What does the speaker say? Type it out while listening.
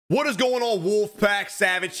What is going on, Wolfpack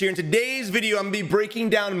Savage here? In today's video, I'm gonna be breaking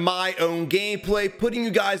down my own gameplay, putting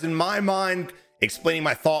you guys in my mind, explaining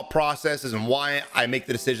my thought processes and why I make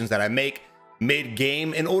the decisions that I make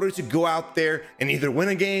mid-game in order to go out there and either win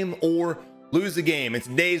a game or lose a game. In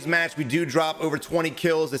today's match, we do drop over 20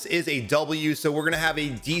 kills. This is a W, so we're gonna have a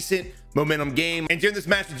decent momentum game. And during this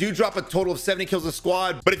match, we do drop a total of 70 kills a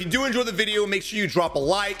squad. But if you do enjoy the video, make sure you drop a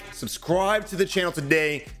like, subscribe to the channel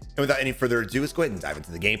today. And without any further ado, let's go ahead and dive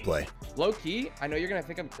into the gameplay. Low key, I know you're gonna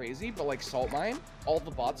think I'm crazy, but like salt mine, all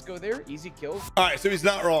the bots go there, easy kills. All right, so he's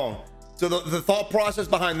not wrong. So the thought process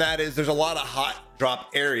behind that is there's a lot of hot drop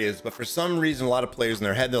areas, but for some reason, a lot of players in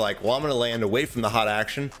their head, they're like, well, I'm gonna land away from the hot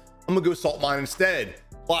action. I'm gonna go salt mine instead.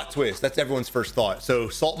 Plot twist, that's everyone's first thought. So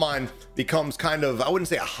salt mine becomes kind of, I wouldn't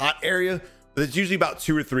say a hot area, but it's usually about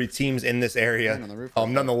 2 or 3 teams in this area.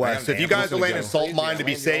 Nonetheless, so if you guys are landing salt mine to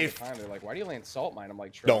be safe, they're like, why do you land salt mine? I'm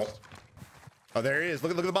like, trust. don't. Oh, there he is.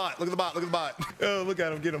 Look at the bot. Look at the bot. Look at the bot. Oh, look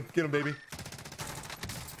at him. Get him, baby.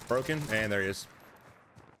 Broken, and there he is.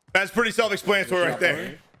 That's pretty self-explanatory right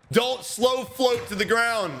there. Don't slow float to the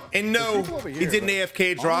ground. And no, he didn't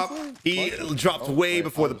AFK drop. He dropped way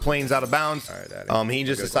before the plane's out of bounds. He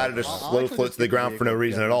just decided to slow float to the ground for no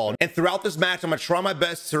reason at all. And throughout this match, I'm gonna try my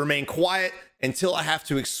best to remain quiet until I have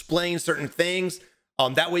to explain certain things.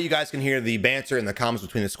 That way you guys can hear the banter and the comments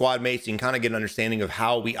between the squad mates. You can kind of get an understanding of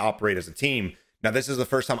how we operate as a team. Now, this is the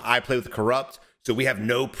first time I play with Corrupt, so we have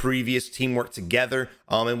no previous teamwork together,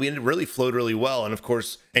 and we really flowed really well. And of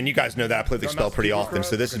course, and you guys know that I play with Expel pretty often,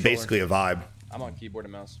 so this is basically a vibe. I'm on keyboard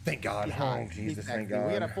and mouse. Thank God. Oh, Jesus, thank God.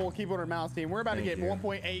 We got a full keyboard and mouse team. We're about to get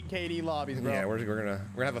 1.8 KD lobbies, bro. Yeah, we're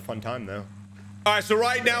gonna have a fun time though. All right, so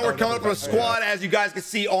right now we're coming up with a squad. As you guys can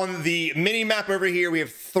see on the mini map over here, we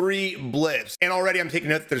have 3 blips. And already I'm taking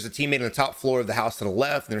note that there's a teammate on the top floor of the house to the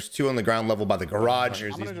left, and there's 2 on the ground level by the garage.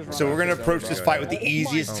 So we're gonna approach this fight with the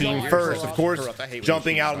easiest team first, of course,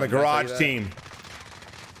 jumping out on the garage team.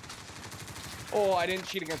 Oh, I didn't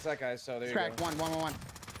cheat against that guy, so there you Crack, go. one.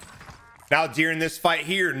 Now during this fight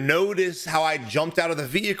here, notice how I jumped out of the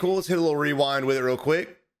vehicle. Let's hit a little rewind with it real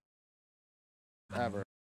quick.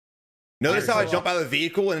 Notice how I jump out of the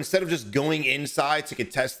vehicle, and instead of just going inside to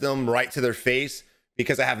contest them right to their face,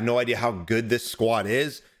 because I have no idea how good this squad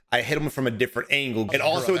is, I hit them from a different angle. And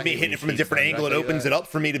also with me hitting it from a different angle, it opens it up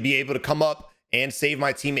for me to be able to come up and save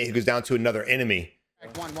my teammate who goes down to another enemy.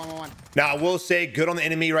 One. Now, I will say good on the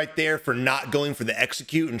enemy right there for not going for the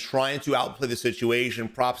execute and trying to outplay the situation.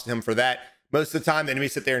 Props to him for that. Most of the time, the enemy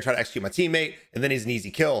sit there and try to execute my teammate, and then he's an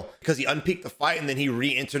easy kill because he unpeaked the fight and then he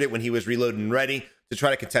re-entered it when he was reloading and ready to try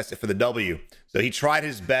to contest it for the W. So he tried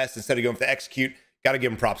his best instead of going for the execute. Got to give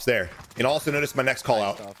him props there. And also notice my next call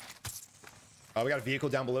out. We got a vehicle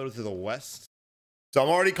down below to the west. So I'm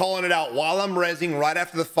already calling it out. While I'm rezzing right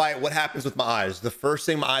after the fight, what happens with my eyes? The first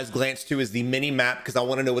thing my eyes glance to is the mini map because I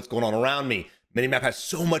want to know what's going on around me. Mini map has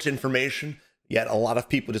so much information, yet a lot of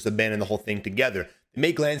people just abandon the whole thing together. They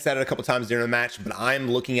may glance at it a couple times during the match, but I'm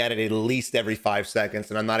looking at it at least every 5 seconds,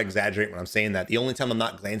 and I'm not exaggerating when I'm saying that. The only time I'm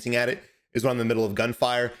not glancing at it is when I'm in the middle of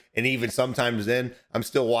gunfire, and even sometimes then, I'm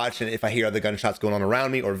still watching if I hear other gunshots going on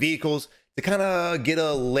around me or vehicles to kind of get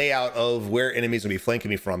a layout of where enemies will be flanking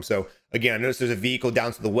me from. So again, I notice there's a vehicle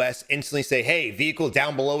down to the west. Instantly say, hey, vehicle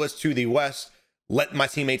down below us to the west. Let my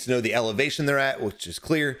teammates know the elevation they're at, which is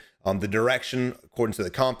clear, the direction according to the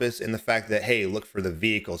compass, and the fact that, hey, look for the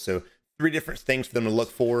vehicle. So 3 different things for them to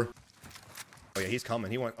look for. Oh yeah, he's coming.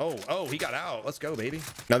 He went, oh, he got out. Let's go, baby.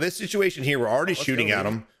 Now this situation here, we're already shooting at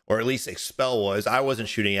him, or at least Expel was. I wasn't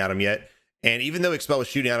shooting at him yet. And even though Expel was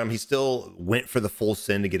shooting at him, he still went for the full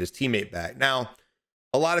send to get his teammate back. Now,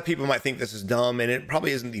 a lot of people might think this is dumb, and it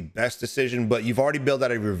probably isn't the best decision, but you've already built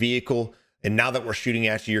out of your vehicle. And now that we're shooting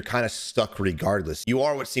at you, you're kind of stuck regardless. You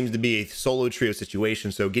are what seems to be a solo trio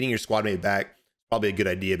situation. So getting your squad mate back is probably a good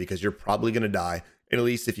idea because you're probably going to die. And at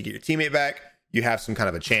least if you get your teammate back, you have some kind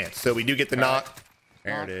of a chance. So we do get the knock.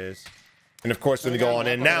 There it is. And of course, when we go on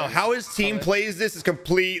in now, how his team plays this is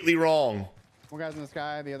completely wrong. One guy's in the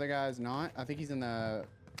sky, the other guy's not. I think he's in the...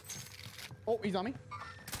 Oh, he's on me.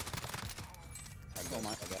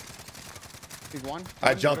 He's one.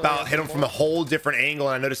 I jump out, hit him from a whole different angle,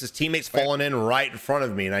 and I notice his teammate's falling in right in front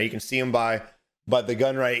of me. Now you can see him by the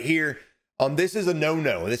gun right here. This is a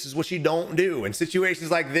no-no. This is what you don't do. In situations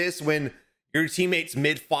like this, when your teammate's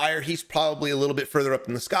mid-fire, he's probably a little bit further up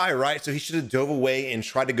in the sky, right? So he should have dove away and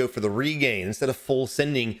tried to go for the regain instead of full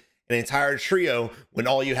sending an entire trio when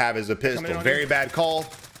all you have is a pistol. Very bad call.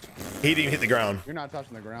 He didn't even hit the ground. You're not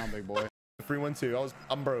touching the ground, big boy. 3-1-2.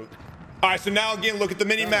 I'm broke. All right, so now again, look at the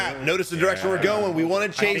mini map. Notice the direction we're going. We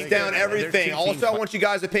want to chase down everything. Also, I want you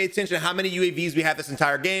guys to pay attention to how many UAVs we have this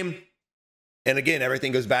entire game. And again,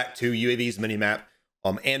 everything goes back to UAV's minimap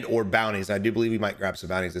and or bounties. I do believe we might grab some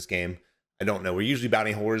bounties this game. I don't know. We're usually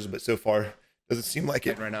bounty whores, but so far doesn't seem like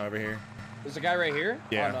it right now over here. There's a guy right here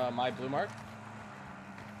Yeah. on my blue mark.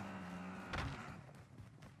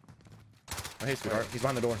 Oh, hey, sweetheart. He's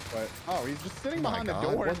behind the door. But, oh, he's just sitting Oh behind the God,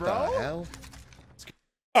 door, what bro. the hell?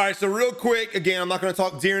 All right, so real quick, again, I'm not going to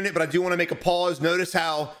talk during it, but I do want to make a pause. Notice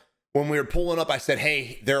how when we were pulling up, I said,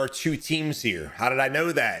 hey, there are 2 teams here. How did I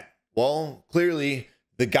know that? Well, clearly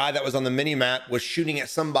the guy that was on the mini map was shooting at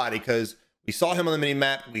somebody because we saw him on the mini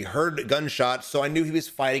map. We heard gunshots, so I knew he was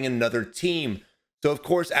fighting another team. So of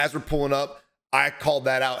course, as we're pulling up, I called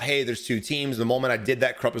that out. Hey, there's 2 teams. The moment I did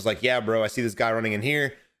that, Krupp was like, yeah, bro, I see this guy running in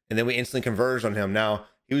here. And then we instantly converged on him. Now,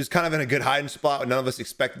 he was kind of in a good hiding spot. None of us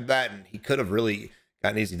expected that. And he could have really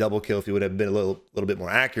got an easy double kill if he would have been a little bit more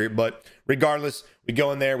accurate. But regardless, we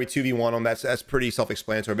go in there, we 2v1 him. That's pretty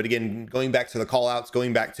self-explanatory. But again, going back to the call outs,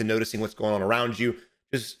 going back to noticing what's going on around you,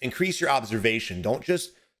 just increase your observation. Don't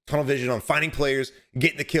just tunnel vision on finding players,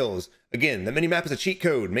 getting the kills. Again, the minimap is a cheat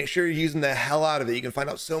code. Make sure you're using the hell out of it. You can find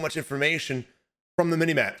out so much information from the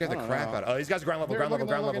minimap. Get the crap out. Oh, these guys are ground level, ground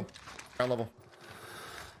level.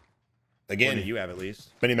 Again, you have at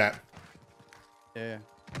least minimap. Yeah.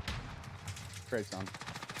 Great sound.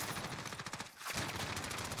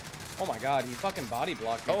 Oh my God, he fucking body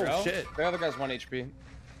blocked me, Oh, bro. shit. The other guy's 1 HP.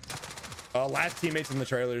 last teammates in the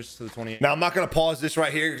trailers to the 28. Now, I'm not going to pause this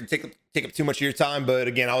right here. Take up too much of your time. But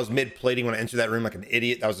again, I was mid-plating when I entered that room like an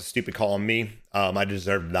idiot. That was a stupid call on me. I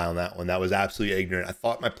deserved to die on that one. That was absolutely ignorant. I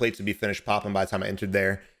thought my plates would be finished popping by the time I entered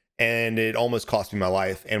there. And it almost cost me my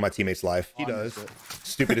life and my teammate's life. He does.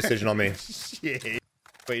 Stupid decision on me. Shit. Wait,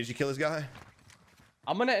 did you kill this guy?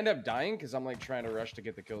 I'm gonna end up dying because I'm like trying to rush to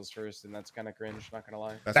get the kills first, and that's kind of cringe. Not gonna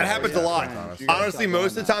lie. That happens a lot. Honestly,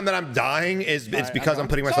 most of the time that I'm dying is it's because I'm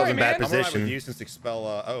putting myself in bad position You since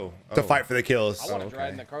expel to fight for the kills. I want to ride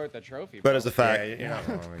in the car with the trophy. But as a fact, Yeah, you're not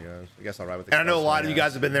wrong, I guess. I guess I'll ride with the and I know a lot of you guys.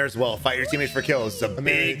 guys have been there as well. Fight your teammates for kills. It's a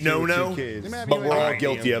big no-no, but we're all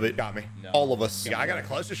guilty of it. Got me. No. All of us. Yeah, I got a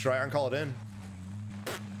closer strike and call it in.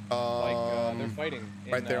 Like they're fighting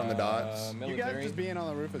right there on the dots. You Military. guys just being on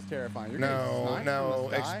the roof is terrifying. You're No, getting sniped no,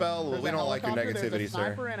 from the sky. expel. There's We a don't like your helicopter, there's negativity, a sir.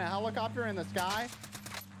 sniper and a helicopter in the sky.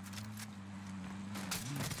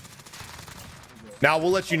 Now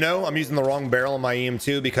we'll let you know I'm using the wrong barrel on my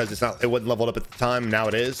EM2 because it wasn't leveled up at the time. Now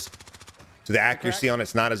it is. So the accuracy on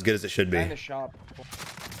it's not as good as it should Guy in be. the shop.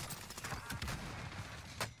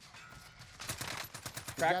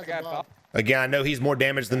 Crack the guy above. top. Again, I know he's more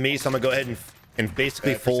damaged than me, so I'm gonna go ahead and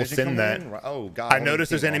basically full Precision send coming that. in? Oh god. I noticed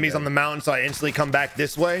there's enemies on the mountain, so I instantly come back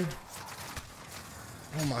this way.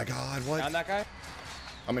 Oh my god, what? Down that guy.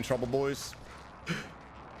 I'm in trouble, boys.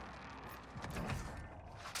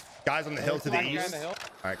 Guys on the hill to the Guy in east. the hill.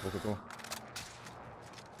 Alright, cool.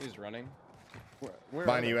 He's running. Where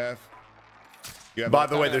Mine are you have. You have By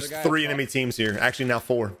the way, Another there's guy 3 up enemy teams here. Actually, now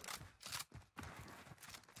 4. I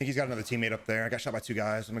think he's got another teammate up there. I got shot by 2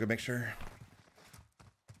 guys. I'm gonna go make sure.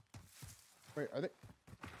 Wait, are they?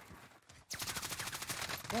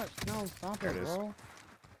 What? No, stop There it, it is. bro.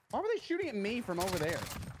 Why were they shooting at me from over there?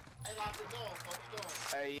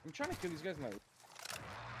 Hey, I'm trying to kill these guys now.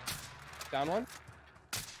 Down one.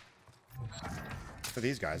 For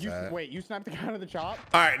these guys, Wait, you sniped the guy out of the chop?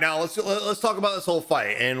 All right, now let's talk about this whole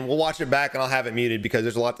fight, and we'll watch it back, and I'll have it muted because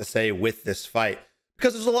there's a lot to say with this fight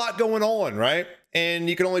because there's a lot going on, right? And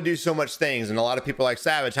you can only do so much things, and a lot of people are like,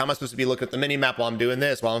 Savage, how am I supposed to be looking at the mini map while I'm doing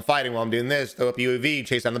this, while I'm fighting, while I'm doing this, throw up UAV,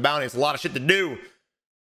 chase down the bounty? It's a lot of shit to do.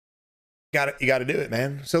 You got to do it,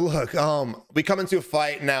 man. So look, we come into a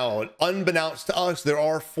fight now. Unbeknownst to us, there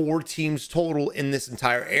are 4 teams total in this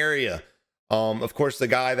entire area. Of course, the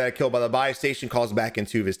guy that I killed by the buy station calls back in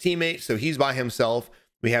 2 of his teammates, so he's by himself.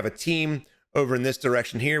 We have a team over in this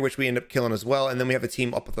direction here, which we end up killing as well, and then we have a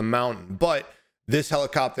team up at the mountain. But this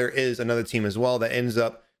helicopter is another team as well that ends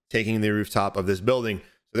up taking the rooftop of this building.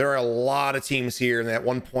 So there are a lot of teams here, and at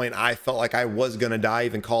one point I felt like I was gonna die,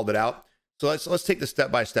 even called it out. So let's take this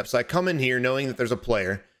step by step. So I come in here knowing that there's a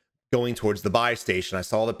player going towards the buy station. I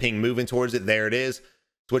saw the ping moving towards it. There it is.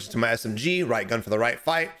 Switch it to my SMG, right gun for the right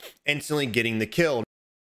fight, instantly getting the kill.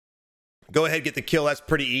 Go ahead, get the kill. That's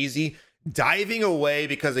pretty easy. Diving away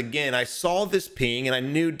because, again, I saw this ping and I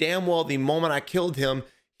knew damn well the moment I killed him,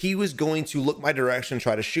 he was going to look my direction and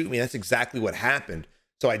try to shoot me. That's exactly what happened.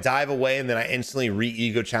 So I dive away and then I instantly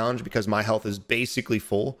re-ego challenge because my health is basically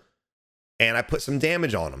full. And I put some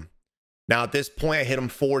damage on him. Now, at this point, I hit him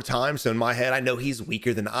 4 times. So in my head, I know he's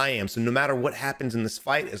weaker than I am. So no matter what happens in this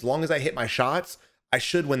fight, as long as I hit my shots, I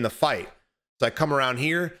should win the fight. So I come around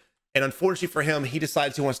here, and unfortunately for him, he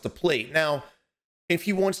decides he wants to plate. Now, If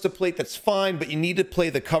he wants to plate, that's fine, but you need to play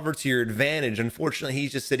the cover to your advantage. Unfortunately,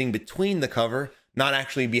 he's just sitting between the cover, not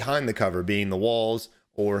actually behind the cover, being the walls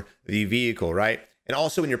or the vehicle, right? And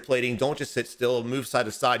also when you're plating, don't just sit still, move side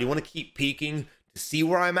to side. You want to keep peeking to see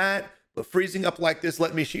where I'm at, but freezing up like this,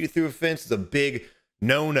 let me shoot you through a fence is a big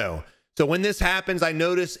no-no. So when this happens, I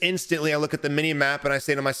notice instantly, I look at the mini map and I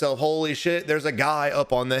say to myself, holy shit, there's a guy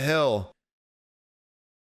up on the hill.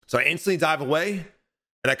 So I instantly dive away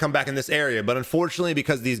and I come back in this area. But unfortunately,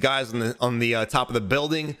 because these guys on the top of the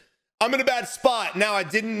building, I'm in a bad spot. Now, I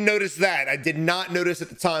didn't notice that. I did not notice at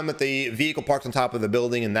the time that the vehicle parked on top of the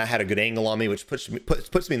building, and that had a good angle on me, which puts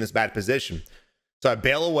me in this bad position. So I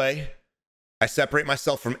bail away. I separate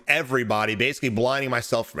myself from everybody, basically blinding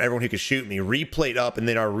myself from everyone who could shoot me, replate up, and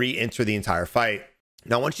then I re-enter the entire fight.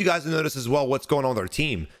 Now, I want you guys to notice as well what's going on with our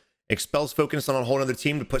team. Expel's focusing on a whole other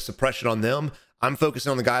team to put suppression on them. I'm focusing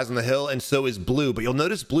on the guys on the hill, and so is Blue. But you'll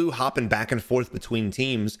notice Blue hopping back and forth between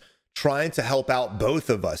teams, trying to help out both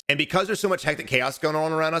of us. And because there's so much hectic chaos going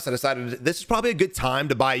on around us, I decided this is probably a good time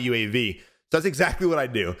to buy a UAV. So that's exactly what I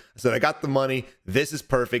do. So I got the money. This is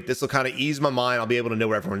perfect. This will kind of ease my mind. I'll be able to know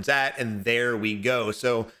where everyone's at. And there we go.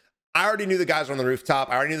 So I already knew the guys were on the rooftop.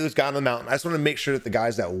 I already knew those guys on the mountain. I just wanted to make sure that the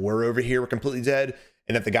guys that were over here were completely dead,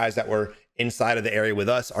 and that the guys that were inside of the area with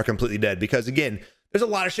us are completely dead. Because again, there's a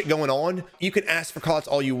lot of shit going on. You can ask for callouts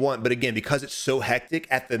all you want, but again, because it's so hectic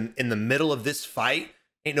in the middle of this fight,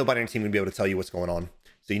 ain't nobody on your team gonna be able to tell you what's going on.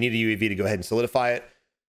 So you need a UAV to go ahead and solidify it.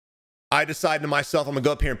 I decided to myself, I'm gonna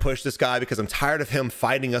go up here and push this guy because I'm tired of him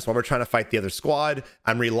fighting us while we're trying to fight the other squad.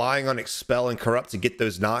 I'm relying on Expel and Corrupt to get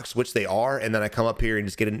those knocks, which they are, and then I come up here and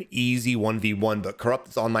just get an easy 1v1, but Corrupt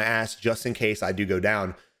is on my ass just in case I do go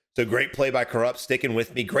down. So great play by Corrupt, sticking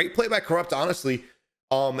with me. Great play by Corrupt, honestly,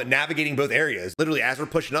 navigating both areas. Literally, as we're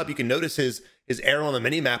pushing up, you can notice his arrow on the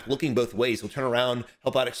mini map looking both ways. He'll turn around,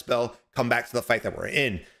 help out Expel, come back to the fight that we're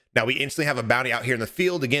in. Now, we instantly have a bounty out here in the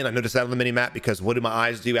field. Again, I noticed that on the mini map because what do my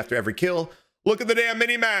eyes do after every kill? Look at the damn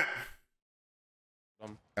mini map.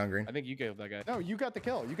 Hungry. I think you killed that guy. No, you got the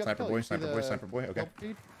kill. You got Sniper the kill. boy, You see sniper boy, the sniper boy. Okay. kill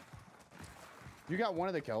feed? You got one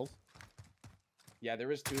of the kills. Yeah, there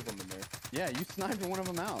was two of them in there. Yeah, you sniped one of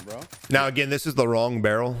them out, bro. Now, again, this is the wrong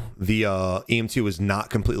barrel. The EM2 was not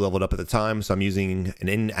completely leveled up at the time, so I'm using an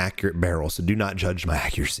inaccurate barrel. So do not judge my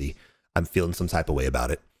accuracy. I'm feeling some type of way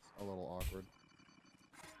about it. A little awkward.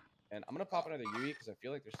 And I'm gonna pop another UE because I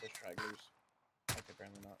feel like there's still stragglers. Okay,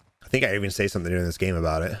 apparently not. I think I even say something during this game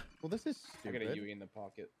about it. Well, this is I stupid. got a UE in the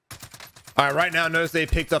pocket. All right, right now, notice they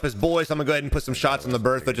picked up his boy, so I'm gonna go ahead and put some shots on the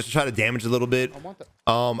Bertha just to try to damage a little bit. I want the...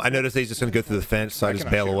 I noticed he's just gonna go through the fence, so I just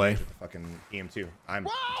bail away. Fucking EM2. I'm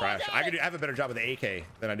trash. I have a better job with the AK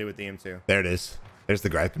than I do with the EM2. There it is. There's the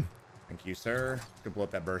griping. Thank you, sir. Could blow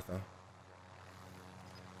up that Bertha.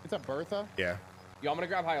 It's a Bertha. Yeah. Yo, I'm gonna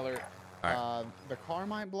grab high alert. The car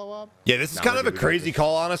might blow up. Yeah, this is Nah, kind we're of a good. We got crazy this.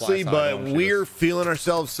 call, honestly, Flat side, but don't shoot we're us. feeling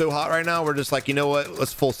ourselves so hot right now. We're just like, you know what?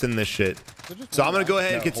 Let's full send this shit. So I'm gonna go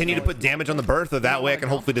ahead and continue to put damage on the Bertha. That way I can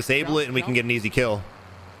hopefully disable it and we can get an easy kill.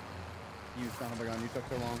 You son of a gun. You took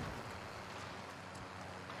so long.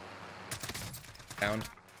 Down.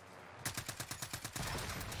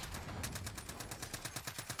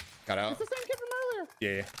 Got out. It's the same kid from earlier.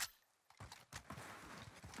 Yeah.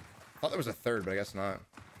 Thought there was a third, but I guess not.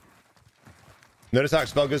 Notice how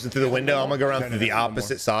Expel goes in through the window. I'm gonna go around No, through no, the no, one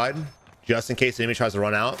opposite side, just in case the enemy tries to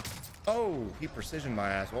run out. Oh, he precisioned my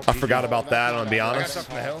ass. Well, I forgot about that, I'm gonna be I got honest. stuff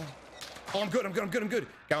from the hill. Oh, I'm good.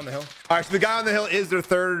 Guy on the hill. All right, so the guy on the hill is their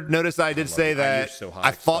third. Notice I did say that so hot.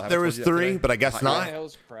 I thought Still there haven't was told you that three, today. but I guess Hot. The not.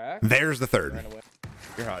 hill's cracked. There's the third. Ran away.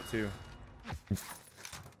 You're hot too.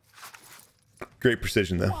 Great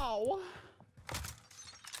precision though. Wow.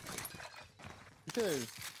 You said there's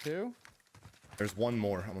two? There's one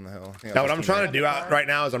more. I'm on the hill. Now what I'm trying to do out right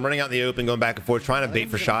now is I'm running out in the open, going back and forth, trying to bait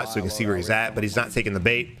for shots so we can see where he's at, but he's not taking the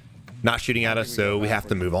bait, not shooting at us, so we have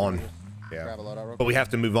to move on. Yeah. Grab a loadout real But we have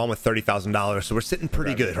to move on with $30,000, so we're sitting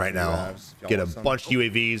pretty good right now. Get a bunch of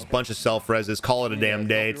UAVs, bunch of self-reses, call it a damn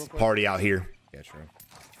day. It's a party out here. Yeah, true.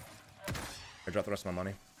 I dropped the rest of my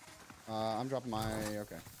money. I'm dropping my...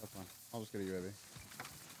 Okay, that's fine. I'll just get a UAV.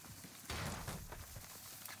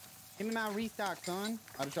 Give me my restock, son.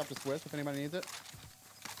 I just dropped a Swiss if anybody needs it.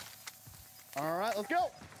 All right, let's go.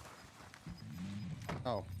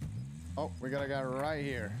 Oh, we got a guy right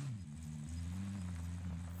here.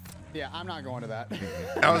 Yeah, I'm not going to that.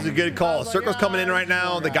 That was a good call. like, Circle's coming in yeah, right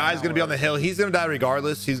now. The guy's going to be on the hill. He's going to die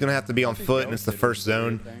regardless. He's going to have to be on foot, and it's the first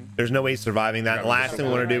zone. There's no way he's surviving that. Last thing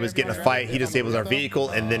we want to do is get in a fight. He disables our vehicle,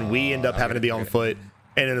 and then we end up having to be on foot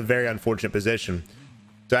and in a very unfortunate position.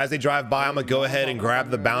 So as they drive by, I'm gonna go ahead and grab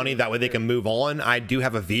the bounty. That way they can move on. I do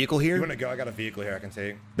have a vehicle here. You want to go? I got a vehicle here I can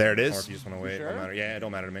take. There it Or is. if you just want to wait, sure? don't matter. Yeah, it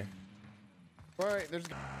don't matter to me. All right, there's.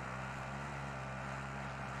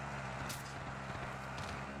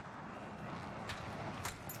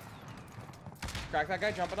 Crack that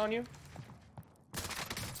guy jumping on you.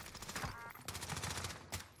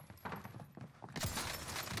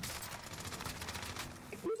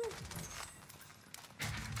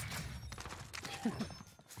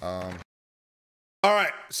 All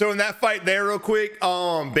right, so in that fight there real quick,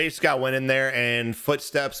 basically I went in there and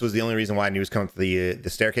footsteps was the only reason why I knew he was coming to the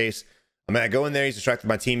staircase. I mean, I go in there, he's distracted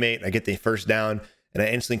my teammate, I get the first down, and I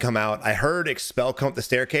instantly come out. I heard Expel come up the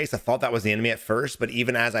staircase. I thought that was the enemy at first, but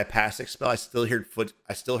even as I passed Expel, I still heard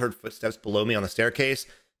footsteps below me on the staircase.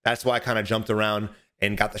 That's why I kind of jumped around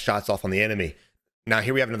and got the shots off on the enemy. Now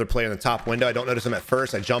here we have another player in the top window. I don't notice him at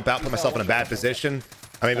first. I jump out, put myself in a bad position.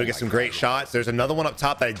 I'm able to get some great shots. There's another one up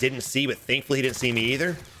top that I didn't see, but thankfully he didn't see me either.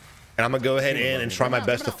 And I'm gonna go ahead in and try my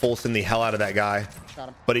best to full send the hell out of that guy.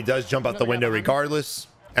 But he does jump out the window regardless,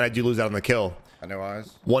 and I do lose out on the kill. I know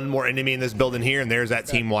eyes. One more enemy in this building here, and there's that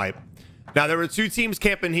team wipe. Now there were two teams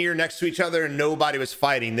camping here next to each other, and nobody was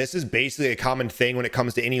fighting. This is basically a common thing when it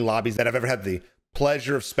comes to any lobbies that I've ever had the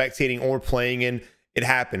pleasure of spectating or playing in. It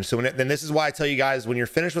happens. So then this is why I tell you guys, when you're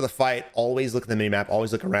finished with a fight, always look at the minimap,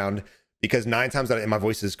 always look around, because 9 times out of 10, my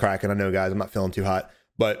voice is cracking. I know, guys, I'm not feeling too hot,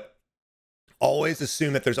 but always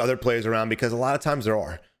assume that there's other players around, because a lot of times there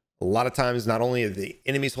are. A lot of times, not only are the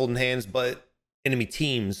enemies holding hands, but enemy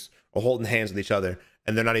teams are holding hands with each other,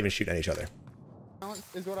 and they're not even shooting at each other.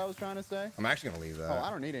 Is what I was trying to say. I'm actually gonna leave that. Oh, I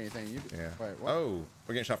don't need anything. You, Yeah. Wait, what? Oh,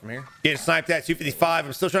 we're getting shot from here. Getting sniped at 255.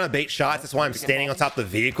 I'm still trying to bait shots. That's why I'm standing on top of the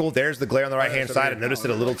vehicle. There's the glare on the right hand side. I noticed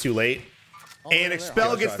it a little too late. And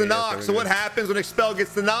Expel gets the knock. So what happens when Expel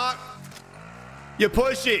gets the knock? You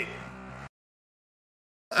push it.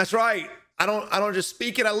 That's right. I don't just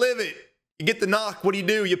speak it, I live it. You get the knock. What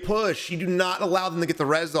do? You push. You do not allow them to get the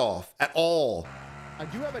res off at all. I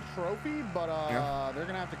do have a trophy, but they're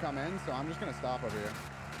gonna have to come in, so I'm just gonna stop over here.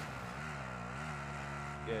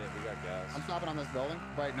 Yeah, we got gas. I'm stopping on this building.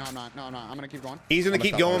 Wait, no, I'm not. No, I'm not. I'm gonna keep going. He's gonna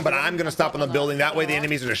keep going, but I'm gonna stop on the building. That way the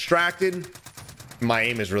enemies are distracted. My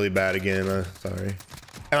aim is really bad again. Sorry.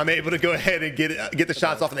 And I'm able to go ahead and get the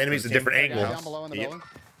shots off on the enemies at a different angle. Down below in the building.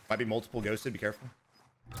 Might be multiple ghosted. Be careful.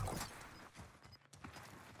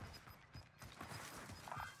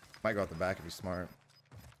 Might go out the back if he's smart.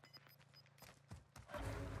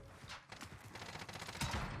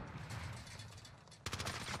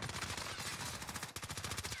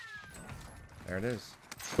 There it is.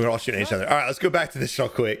 We're all shooting at each other. All right, let's go back to this real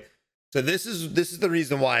quick. So this is the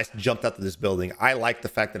reason why I jumped out to this building. I like the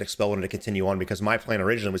fact that Expel wanted to continue on, because my plan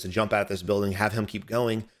originally was to jump out of this building, have him keep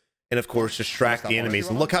going, and of course distract the enemies.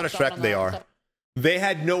 And look how distracted they are. They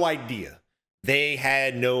had no idea. They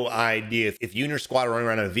had no idea. If you and your squad are running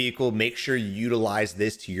around in a vehicle, make sure you utilize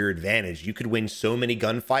this to your advantage. You could win so many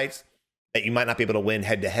gunfights that you might not be able to win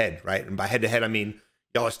head to head, right? And by head to head, I mean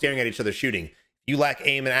y'all are staring at each other shooting. You lack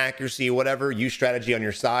aim and accuracy or whatever, use strategy on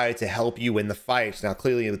your side to help you win the fights. Now,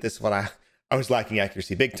 clearly with this one, I was lacking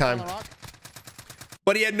accuracy big time.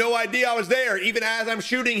 But he had no idea I was there. Even as I'm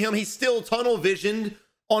shooting him, he's still tunnel visioned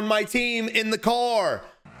on my team in the car.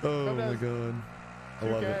 Oh my god. I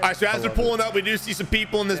love it. All right, so as they're pulling up, we do see some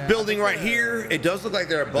people in this building right here. It does look like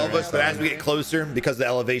they're above us, but as we get closer, because of the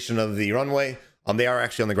elevation of the runway, they are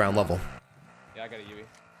actually on the ground level. Yeah, I got a UV.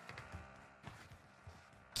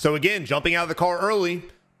 So again, jumping out of the car early,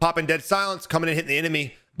 popping dead silence, coming and hitting the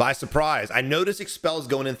enemy by surprise. I noticed Expel's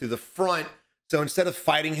going in through the front. So instead of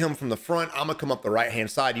fighting him from the front, I'm gonna come up the right-hand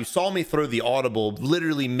side. You saw me throw the audible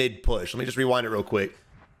literally mid-push. Let me just rewind it real quick.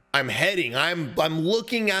 I'm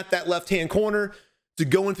looking at that left-hand corner to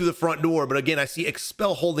go in through the front door. But again, I see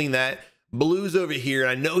Expel holding that. Blue's over here, and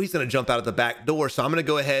I know he's gonna jump out at the back door. So I'm gonna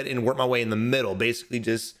go ahead and work my way in the middle, basically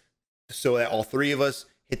just so that all three of us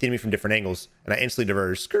hit the enemy from different angles, and I instantly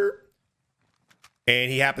diverted skirt, and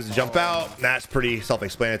he happens to jump out. That's pretty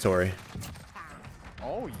self-explanatory.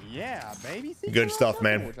 Oh yeah, baby. See, Good stuff,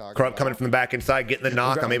 man. Corrupt coming from the back inside, getting the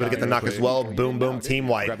knock. I'm able to get the knock as well. Boom, boom, team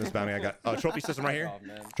Grab wipe. this bounty. I got trophy system right here.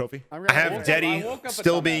 Trophy. I have Jetty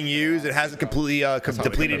still being used. It hasn't completely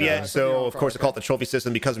depleted yet, so of course I call it the trophy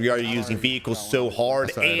system, because we are using vehicles so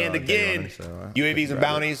hard. And again, UAVs and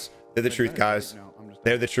bounties, they're the truth, guys.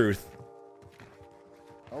 They're the truth.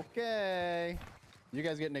 Okay. You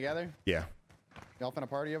guys getting together? Yeah. Y'all finna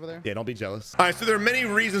party over there? Yeah, don't be jealous. All right, so there are many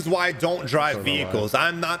reasons why I don't drive vehicles.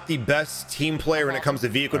 I'm not the best team player when it comes to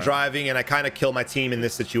vehicle driving, and I kind of kill my team in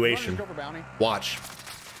this situation. Watch.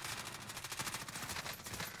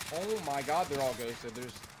 Oh my god, they're all ghosted.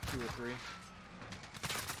 There's 2 or 3.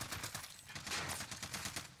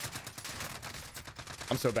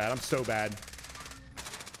 I'm so bad. I'm so bad.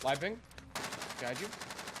 Live ping. Guide you.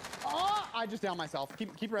 Oh, I just downed myself.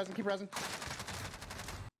 Keep resin. Keep resin.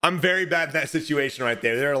 I'm very bad in that situation right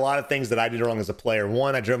there. There are a lot of things that I did wrong as a player.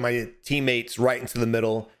 One, I drove my teammates right into the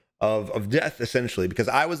middle of death, essentially, because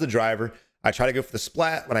I was the driver. I try to go for the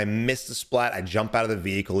splat. When I miss the splat, I jump out of the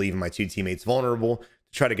vehicle, leaving my two teammates vulnerable to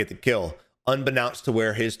try to get the kill. Unbeknownst to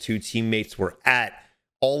where his two teammates were at,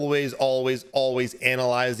 always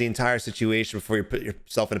analyze the entire situation before you put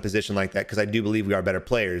yourself in a position like that, because I do believe we are better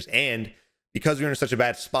players. And because we were in such a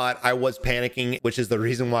bad spot, I was panicking, which is the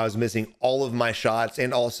reason why I was missing all of my shots,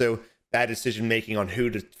 and also bad decision making on who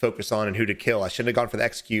to focus on and who to kill. I shouldn't have gone for the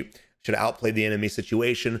execute. Should have outplayed the enemy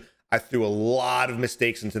situation. I threw a lot of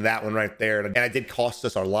mistakes into that one right there, and I did cost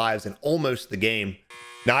us our lives and almost the game.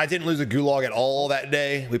 Now, I didn't lose a gulag at all that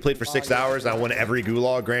day. We played for 6 hours, and I won every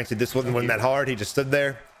gulag. Granted, this wasn't that hard. He just stood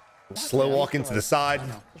there, slow walking to the side.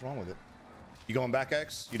 What's wrong with it? You going back,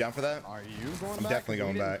 X? You down for that? Are you going I'm back? definitely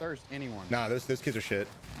going back. Thirst anyone. Nah, those kids are shit.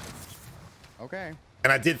 Okay.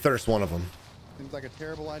 And I did thirst one of them. Seems like a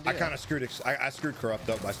terrible idea. I kind of screwed. I screwed Corrupt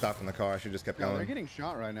up by stopping the car. I should just kept No, going. they're getting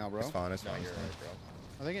shot right now, bro. It's fine. It's No, fine. you're right, bro.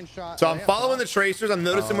 Are they getting shot? So I'm following the tracers. I'm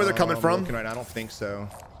noticing where they're coming from. Right now. I don't think so.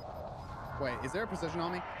 Wait, is there a precision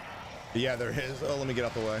on me? Yeah, there is. Oh, let me get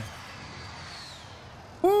out the way.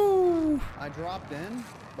 Woo! I dropped in,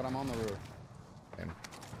 but I'm on the roof.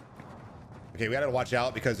 Okay, we gotta watch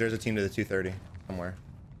out because there's a team to the 230 somewhere.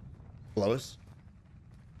 Below us.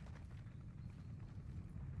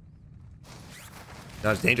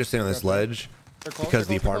 Now it's dangerous sitting on this ledge They're close, because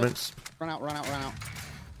they're the close, they're apartments. close. Run out, run out, run out.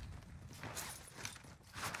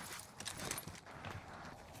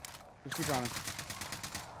 Just keep running.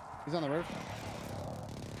 He's on the roof.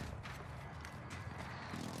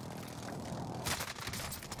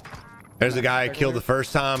 There's a guy I killed the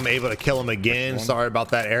first time, able to kill him again. Sorry about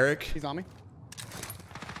that, Eric. He's on me.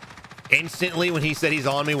 Instantly, when he said he's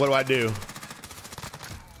on me, what do I do?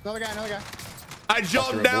 Another guy, another guy. I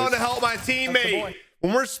jump down to help my teammate.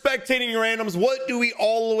 When we're spectating randoms, what do we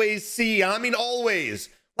always see? I mean, always.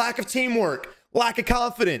 Lack of teamwork, lack of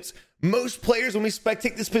confidence. Most players, when we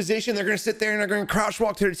spectate this position, they're going to sit there and they're going to crouch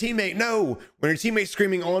walk to their teammate. No, when your teammate's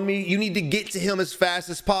screaming on me, you need to get to him as fast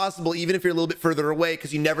as possible, even if you're a little bit further away,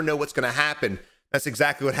 because you never know what's going to happen. That's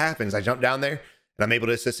exactly what happens. I jump down there and I'm able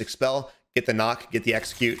to assist expel, get the knock, get the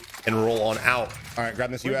execute, and roll on out. All right, grab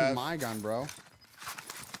this. Where's You have. my gun, bro?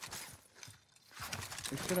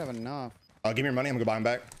 We should have enough. Give me your money. I'm gonna go buy them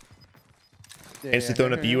back. Yeah, Instant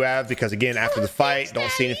throwing up the UAV because, again, after the fight, don't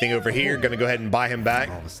see anything over here. Going to go ahead and buy him back.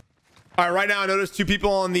 All right, right now I noticed two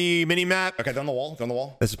people on the mini map. Okay, they're on the wall. They're on the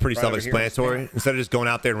wall. This is pretty Right over here. self-explanatory. Instead of just going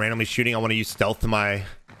out there and randomly shooting, I want to use stealth to my.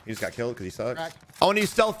 He just got killed because he sucks. Crack. I want to use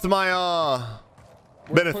stealth to my We're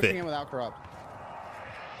pushing benefit. him without corrupt.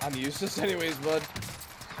 I'm useless anyways, bud.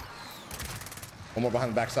 One more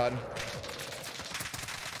behind the backside.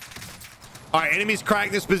 All right, enemies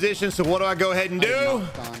crack this position. So what do I go ahead and do?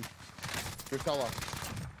 You're solo.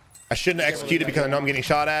 I shouldn't have executed because I know I'm getting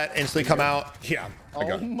shot at. Instantly come out. Yeah, I Oh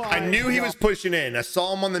got him. my I knew he God. was pushing in. I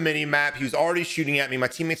saw him on the mini map. He was already shooting at me. My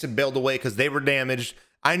teammates had bailed away because they were damaged.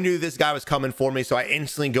 I knew this guy was coming for me, so I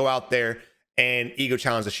instantly go out there and ego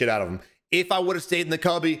challenge the shit out of him. If I would have stayed in the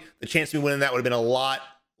cubby, the chance of me winning that would have been a lot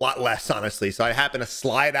less, honestly. So I happened to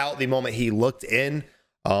slide out the moment he looked in,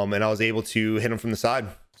 and I was able to hit him from the side.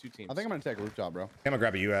 Two teams. I think I'm gonna take rooftop, bro. I'm gonna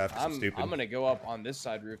grab a UF. 'Cause I'm stupid. I'm gonna go up on this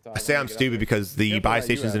side rooftop. I say I'm stupid because the Careful buy that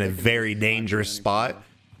you station's in have. a They can very snipe you dangerous anytime. spot,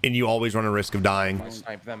 and you always run a risk of dying I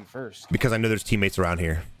snipe them first. because I know there's teammates around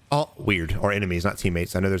here. Oh, weird. Or enemies, not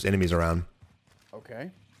teammates. I know there's enemies around. Okay.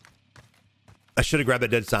 I should have grabbed that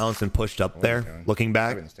dead silence and pushed up there, looking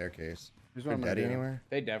back. in the staircase. Here's Is what I'm gonna Daddy do. anywhere?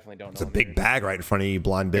 They definitely don't know. It's a big bag right in front of you,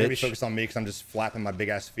 blind They're gonna be bitch. focused on me because I'm just flapping my big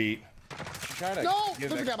ass feet. Try to No, give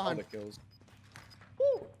there's a guy X all behind. the kills.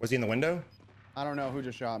 Was he in the window? I don't know who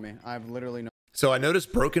just shot me. I've literally no. So I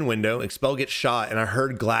noticed broken window, expel gets shot, and I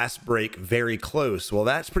heard glass break very close. Well,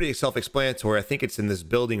 that's pretty self-explanatory. I think it's in this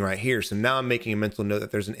building right here. So now I'm making a mental note that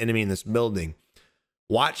there's an enemy in this building.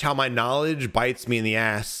 Watch how my knowledge bites me in the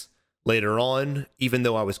ass later on, even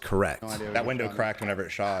though I was correct. No idea who That just window shot me. cracked whenever it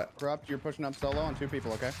shot. Corrupt, you're pushing up solo on 2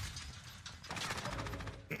 people, okay?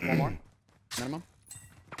 One more. Minimum.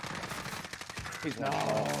 He's no,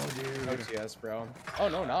 dude. OTS, bro. Oh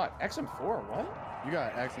no, not XM4. What? You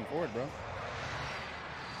got axing forward, bro.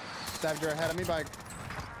 Savage, you're ahead of me by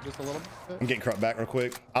just a little I'm bit. getting Corrupt back real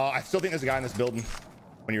quick. I still think there's a guy in this building.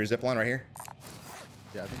 When you're zipline right here.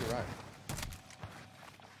 Yeah, I think you're right.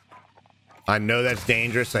 I know that's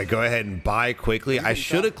dangerous. I go ahead and buy quickly. I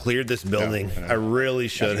should have cleared this building. No, no. I really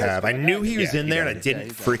should have. I knew he was Yeah, in you there, got and I it. didn't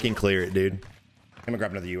freaking clear it, dude. I'm gonna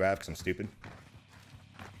grab another UF because I'm stupid.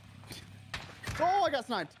 Oh, I got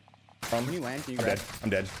sniped. Can you land? Can you I'm grab? dead. I'm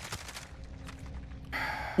dead.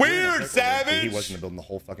 Weird, Savage. He wasn't building the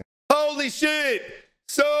whole fucking. Holy shit.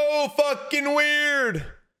 So fucking weird.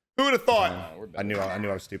 Who would have thought? I knew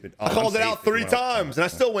I was stupid. I called it out 3 times and I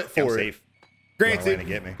still went for it. Safe. Granted,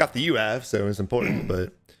 Get me. got the UAV, so it was important,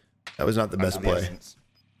 but that was not the best play.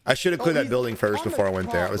 I should have cleared that building first before I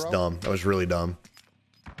went there. That was dumb. That was really dumb.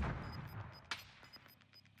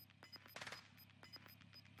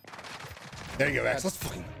 There you go, X. Let's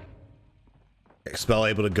fucking. Expel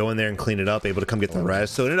able to go in there and clean it up, able to come get the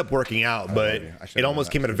rest. So it ended up working out, but it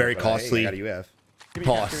almost came at a very costly Hey, UAV. Give me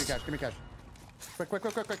cost. cash. Give me cash.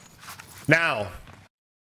 Quick. Now,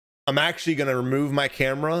 I'm actually going to remove my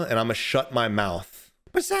camera and I'm going to shut my mouth.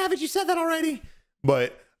 But Savage, you said that already.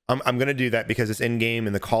 But I'm going to do that because it's in game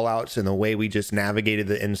and the call outs and the way we just navigated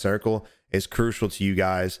the end circle is crucial to you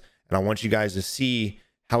guys. And I want you guys to see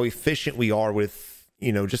how efficient we are with,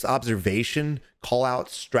 you know, just observation, call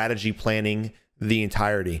outs, strategy planning, the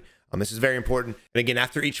entirety. This is very important. And again,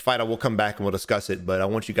 after each fight, I will come back and we'll discuss it. But I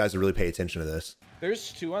want you guys to really pay attention to this.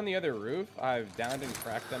 There's 2 on the other roof. I've downed and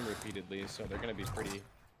cracked them repeatedly, so they're gonna be pretty.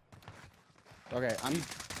 Okay,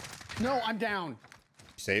 I'm down.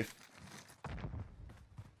 Safe.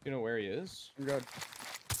 You know where he is? I'm good.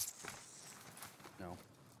 No,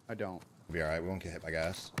 I don't. We'll be all right. We won't get hit by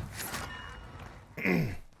gas.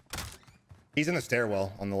 He's in the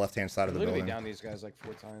stairwell on the left-hand side of the Literally building. down these guys like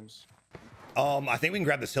 4 times. I think we can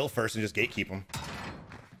grab this hill first and just gatekeep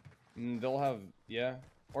them. They'll have, yeah.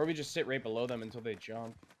 Or we just sit right below them until they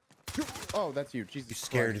jump. Oh, that's you. Jesus. You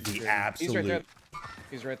scared Christ, the you He's right there. absolute.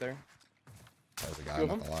 He's right there. That was a guy. Two I'm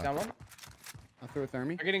of not them. gonna lie. Down one. I threw a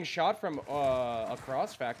thermi. They're getting shot from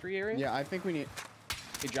across factory area. Yeah, I think we need.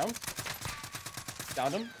 He jumped.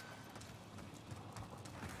 Downed him.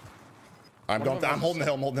 I'm holding the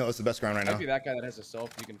hill. I'm holding the hill. It's the best ground right Might now. be that guy that has a self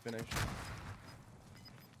you can finish.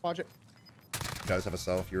 Watch it. He does have a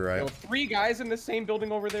self. You're right. Yo, 3 guys in the same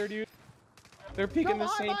building over there, dude. They're peeking the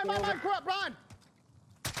same building. Run.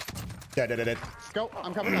 Dead. Go.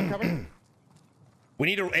 I'm coming. We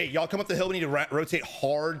need to. Hey, y'all come up the hill. We need to rotate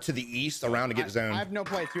hard to the east around to get zone. I have no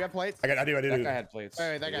plates. You have plates? I do. That guy had plates.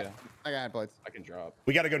 Wait, that Yeah, guy had plates. I can drop.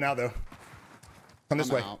 We got to go now, though. Come this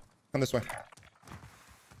I'm way. out. Come this way.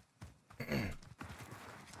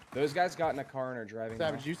 Those guys got in a car and are driving.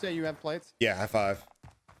 Savage, now. you say you have plates? Yeah, high five.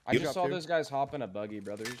 I just dropped saw 2. those guys hop in a buggy,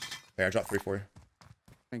 brothers. Hey, I dropped 3 for you.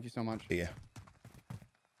 Thank you so much. Yeah.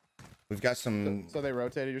 We've got some. So they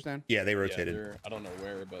rotated, you're saying? Yeah, they Yeah, rotated. they're- I don't know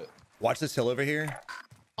where, but Watch this hill over here.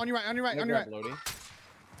 On your right. I'm gonna grab Lodi.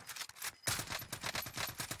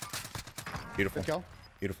 Beautiful. Good kill.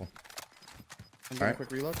 Beautiful. I'm doing Alright. a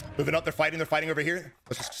quick reload. Moving up. They're fighting over here.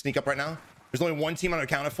 Let's just sneak up right now. There's only 1 team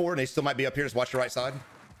unaccounted for, and they still might be up here. Just watch your right side.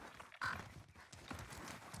 I'm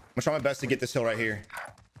gonna try my best to get this hill right here.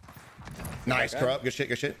 Nice, Okay. Corrupt. Good shit.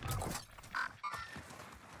 Keep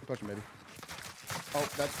pushing, baby. Oh,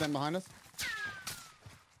 that's them behind us.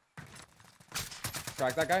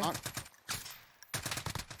 Crack that guy. On.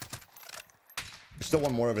 There's still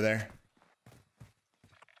 1 more over there.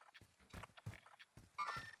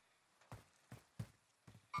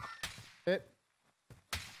 Hit.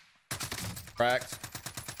 Cracked.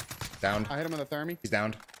 Downed. I hit him with a thermi. He's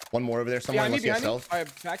downed. 1 more over there somewhere. Behind me, Unless he has behind me. self. I have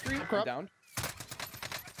factory. I'm Corrupt. down.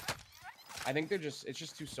 I think it's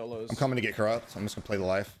just 2 solos. I'm coming to get Corrupt. I'm just gonna play the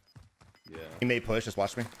life. Yeah. He may push. Just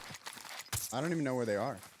watch me. I don't even know where they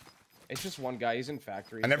are. It's just 1 guy. He's in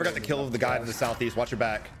factory. I never got the kill of the guy to the southeast. Watch your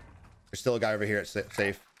back. There's still a guy over here at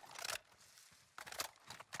safe.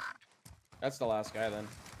 That's the last guy then.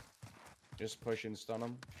 Just push and stun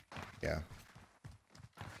him. Yeah.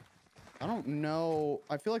 I don't know.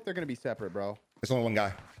 I feel like they're gonna be separate, bro. There's only 1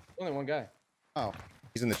 guy. Only 1 guy. Oh.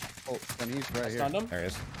 He's in the. Oh, then he's right here. Stunned him. There he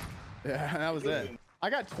is. Yeah, that was it. I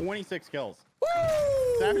got 26 kills.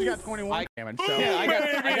 Savage got 21 damage. So. Yeah, I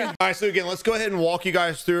got. All right, so again, let's go ahead and walk you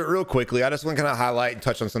guys through it real quickly. I just want to kind of highlight and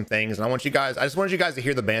touch on some things, and I just wanted you guys to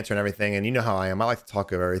hear the banter and everything. And you know how I am. I like to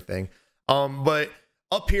talk of everything. But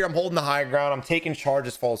up here, I'm holding the high ground. I'm taking charge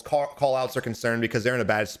as far as call outs are concerned because they're in a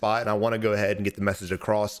bad spot, and I want to go ahead and get the message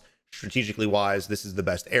across. Strategically wise, this is the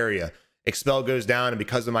best area. Expel goes down, and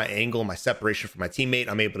because of my angle, my separation from my teammate,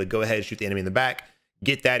 I'm able to go ahead and shoot the enemy in the back,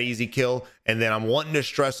 get that easy kill, and then I'm wanting to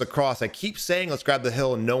stress across. I keep saying let's grab the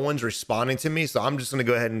hill, and no one's responding to me, so I'm just gonna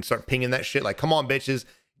go ahead and start pinging that shit like, come on bitches,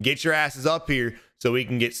 get your asses up here so we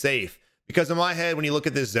can get safe. Because in my head, when you look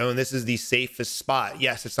at this zone, this is the safest spot.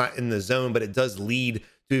 Yes, it's not in the zone, but it does lead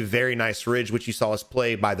to a very nice ridge, which you saw us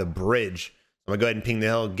play by the bridge. I'm gonna go ahead and ping the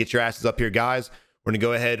hill, get your asses up here, guys. We're gonna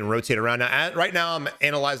go ahead and rotate around. Now, right now, I'm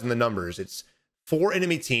analyzing the numbers. It's 4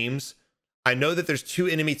 enemy teams. I know that there's 2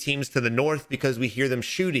 enemy teams to the north because we hear them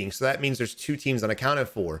shooting. So that means there's 2 teams unaccounted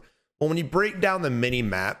for. Well, when you break down the mini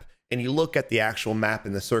map and you look at the actual map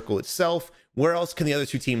in the circle itself, where else can the other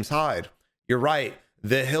 2 teams hide? You're right.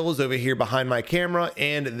 The hills over here behind my camera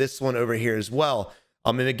and this one over here as well.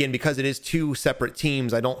 And again, because it is 2 separate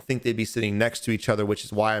teams, I don't think they'd be sitting next to each other, which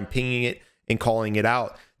is why I'm pinging it and calling it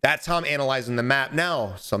out. That's how I'm analyzing the map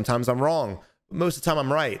now. Sometimes I'm wrong. Most of the time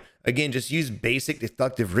I'm right. Again, just use basic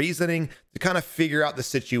deductive reasoning to kind of figure out the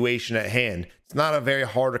situation at hand. It's not a very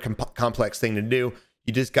hard or complex thing to do.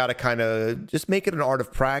 You just got to kind of just make it an art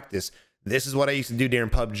of practice. This is what I used to do during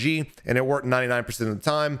PUBG, and it worked 99% of the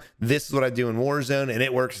time. This is what I do in Warzone, and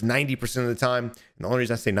it works 90% of the time. And the only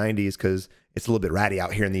reason I say 90 is because it's a little bit ratty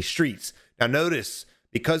out here in these streets. Now notice,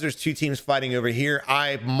 because there's 2 teams fighting over here,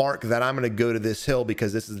 I mark that I'm going to go to this hill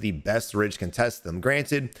because this is the best ridge can test them.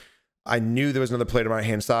 Granted, I knew there was another player to my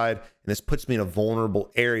right-hand side, and this puts me in a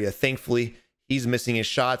vulnerable area. Thankfully, he's missing his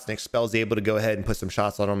shots, and Expel's able to go ahead and put some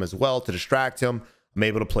shots on him as well to distract him. I'm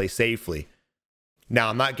able to play safely. Now,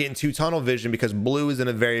 I'm not getting 2 tunnel vision because blue is in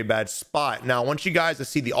a very bad spot. Now, I want you guys to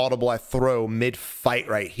see the audible I throw mid-fight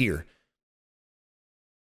right here.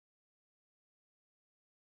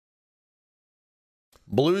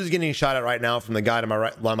 Blue is getting shot at right now from the guy to my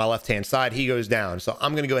right, on my left-hand side. He goes down. So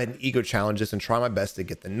I'm going to go ahead and ego challenge this and try my best to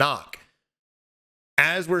get the knock.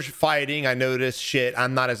 As we're fighting, I notice, shit,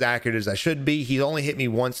 I'm not as accurate as I should be. He's only hit me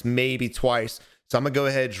once, maybe twice. So I'm going to go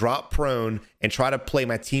ahead, drop prone, and try to play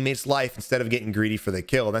my teammate's life instead of getting greedy for the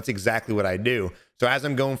kill. And that's exactly what I do. So as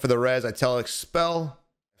I'm going for the res, I tell Expel,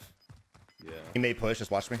 he may push,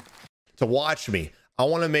 just watch me, to watch me. I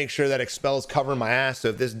want to make sure that Expel's covering my ass, so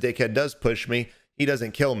if this dickhead does push me, he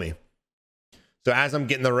doesn't kill me. So as I'm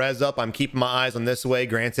getting the res up, I'm keeping my eyes on this way.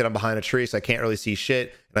 Granted, I'm behind a tree, so I can't really see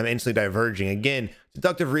shit, and I'm instantly diverging. Again,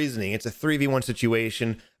 deductive reasoning. It's a 3v1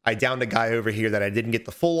 situation. I downed a guy over here that I didn't get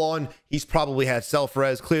the full on. He's probably had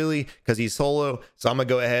self-res clearly because he's solo. So I'm going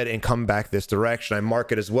to go ahead and come back this direction. I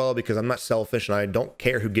mark it as well because I'm not selfish and I don't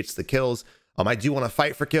care who gets the kills. I do want to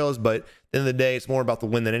fight for kills, but at the end of the day, it's more about the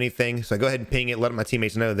win than anything. So I go ahead and ping it, let my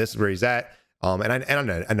teammates know this is where he's at. And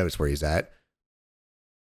I know it's where he's at.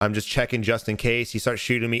 I'm just checking just in case. He starts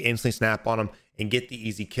shooting me, instantly snap on him, and get the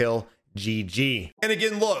easy kill. GG. And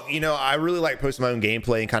again, look, you know, I really like posting my own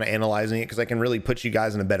gameplay and kind of analyzing it because I can really put you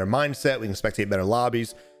guys in a better mindset. We can spectate better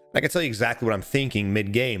lobbies. I can tell you exactly what I'm thinking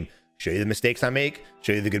mid-game. Show you the mistakes I make,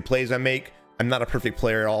 show you the good plays I make. I'm not a perfect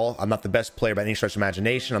player at all. I'm not the best player by any stretch of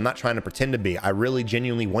imagination. I'm not trying to pretend to be. I really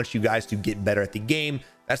genuinely want you guys to get better at the game.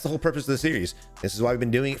 That's the whole purpose of the series. This is why we've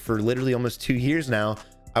been doing it for literally almost 2 years now.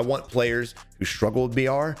 I want players who struggle with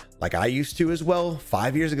BR like I used to as well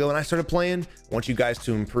 5 years ago when I started playing. I want you guys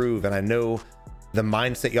to improve, and I know the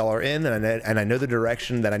mindset y'all are in, and I know the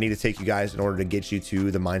direction that I need to take you guys in order to get you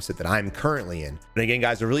to the mindset that I'm currently in. And again,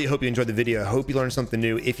 guys, I really hope you enjoyed the video. I hope you learned something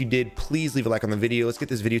new. If you did, please leave a like on the video. Let's get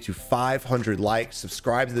this video to 500 likes.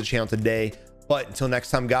 Subscribe to the channel today. But until next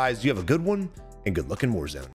time, guys, you have a good one and good luck in Warzone.